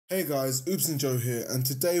Hey guys, Oops and Joe here, and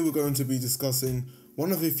today we're going to be discussing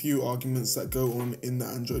one of the few arguments that go on in the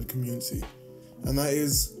Android community, and that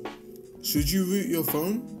is, should you root your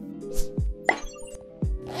phone?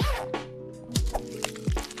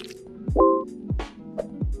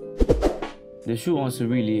 The short answer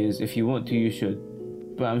really is, if you want to, you should.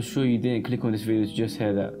 But I'm sure you didn't click on this video to just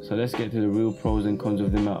hear that, so let's get to the real pros and cons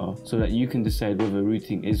of the matter, so that you can decide whether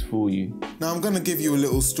rooting is for you. Now I'm going to give you a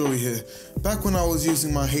little story here. Back when I was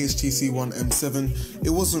using my HTC One M7,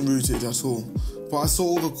 it wasn't rooted at all, but I saw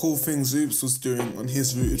all the cool things Oops was doing on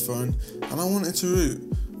his rooted phone, and I wanted to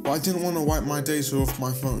root, but I didn't want to wipe my data off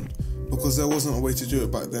my phone, because there wasn't a way to do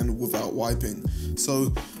it back then without wiping.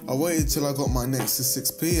 So I waited till I got my Nexus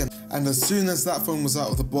 6P, and as soon as that phone was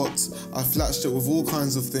out of the box, I flashed it with all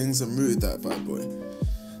kinds of things and rooted that bad boy.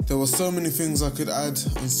 There were so many things I could add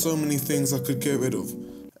and so many things I could get rid of.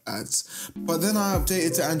 Ads. But then I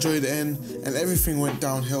updated to Android N and everything went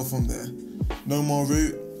downhill from there. No more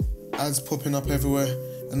root, ads popping up everywhere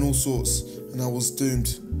and all sorts, and I was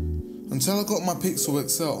doomed. Until I got my Pixel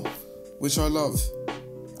XL, which I love,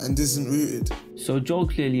 and isn't rooted. So Joel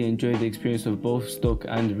clearly enjoyed the experience of both stock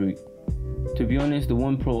and root. To be honest, the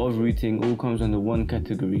one pro of rooting all comes under one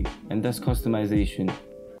category, and that's customization.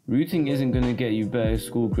 Rooting isn't going to get you better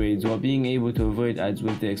school grades, while being able to avoid ads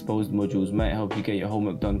with the exposed modules might help you get your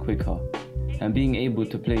homework done quicker, and being able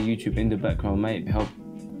to play YouTube in the background might help.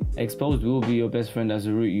 Exposed will be your best friend as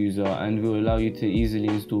a root user and will allow you to easily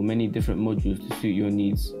install many different modules to suit your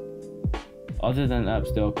needs. Other than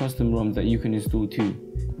apps, there are custom ROMs that you can install too,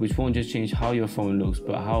 which won't just change how your phone looks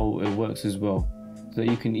but how it works as well, so that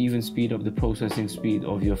you can even speed up the processing speed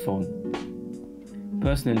of your phone.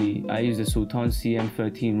 Personally, I use the Sultan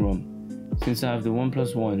CM13 ROM, since I have the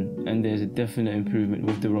OnePlus One and there's a definite improvement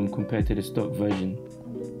with the ROM compared to the stock version.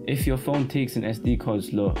 If your phone takes an SD card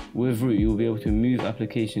slot, with root you'll be able to move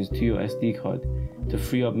applications to your SD card to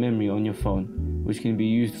free up memory on your phone, which can be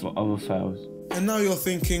used for other files. And now you're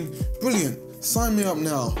thinking, brilliant, sign me up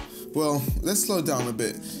now. Well, let's slow down a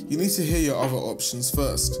bit. You need to hear your other options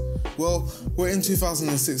first. Well, we're in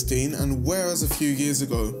 2016, and whereas a few years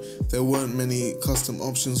ago there weren't many custom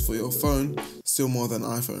options for your phone, still more than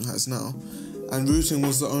iPhone has now, and rooting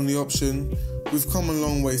was the only option, we've come a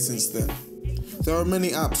long way since then. There are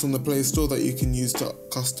many apps on the Play Store that you can use to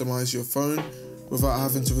customize your phone without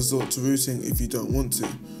having to resort to rooting if you don't want to.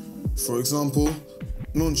 For example,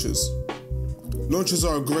 launchers. Launchers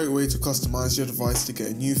are a great way to customize your device to get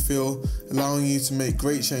a new feel, allowing you to make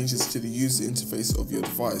great changes to the user interface of your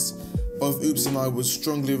device. Both Oops and I would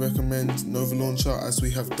strongly recommend Nova Launcher, as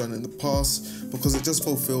we have done in the past, because it just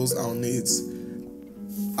fulfills our needs.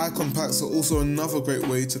 Icon packs are also another great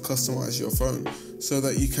way to customize your phone, so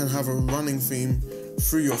that you can have a running theme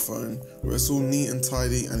through your phone where it's all neat and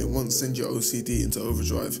tidy and it won't send your OCD into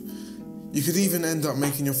overdrive. You could even end up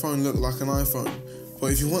making your phone look like an iPhone.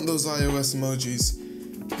 But if you want those iOS emojis,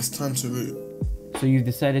 it's time to root. So you've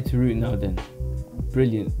decided to root now then?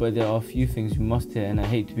 Brilliant, but there are a few things you must hear, and I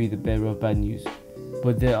hate to be the bearer of bad news.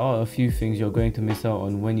 But there are a few things you're going to miss out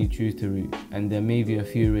on when you choose to root, and there may be a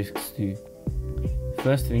few risks too.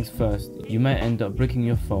 First things first, you might end up bricking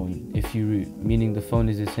your phone if you root, meaning the phone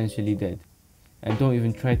is essentially dead. And don't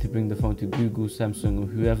even try to bring the phone to Google, Samsung or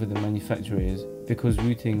whoever the manufacturer is, because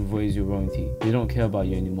rooting voids your warranty. They don't care about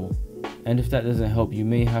you anymore. And if that doesn't help, you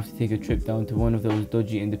may have to take a trip down to one of those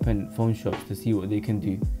dodgy independent phone shops to see what they can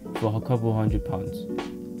do for a couple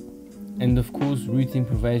 £100. And of course, rooting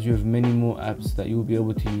provides you with many more apps that you'll be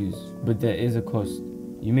able to use, but there is a cost.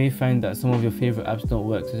 You may find that some of your favorite apps don't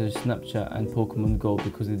work, such as Snapchat and Pokemon Go,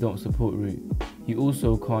 because they don't support root. You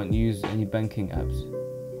also can't use any banking apps.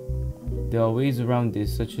 There are ways around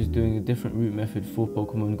this, such as doing a different root method for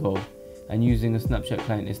Pokemon Go and using a Snapchat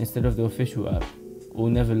client instead of the official app, or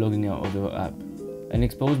never logging out of the app. An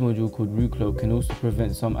exposed module called RootCloak can also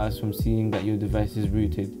prevent some apps from seeing that your device is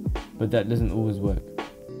rooted, but that doesn't always work.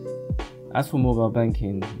 As for mobile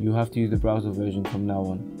banking, you have to use the browser version from now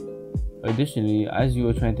on. Additionally, as you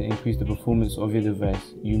are trying to increase the performance of your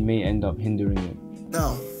device, you may end up hindering it.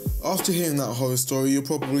 Now, after hearing that horror story, you're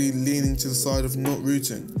probably leaning to the side of not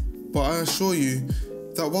rooting. But I assure you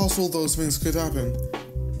that whilst all those things could happen,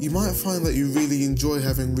 you might find that you really enjoy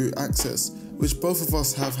having root access, which both of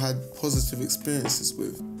us have had positive experiences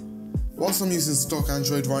with. Whilst I'm using stock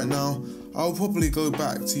Android right now, I'll probably go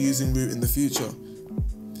back to using root in the future.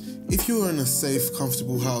 If you were in a safe,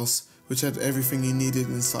 comfortable house which had everything you needed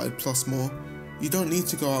inside plus more, you don't need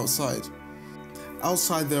to go outside.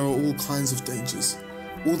 Outside there are all kinds of dangers,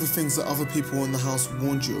 all the things that other people in the house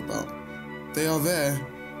warned you about. They are there,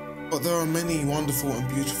 but there are many wonderful and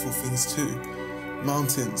beautiful things too.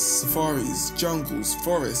 Mountains, safaris, jungles,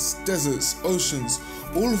 forests, deserts, oceans,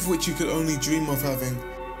 all of which you could only dream of having.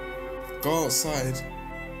 Go outside,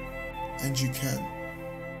 and you can.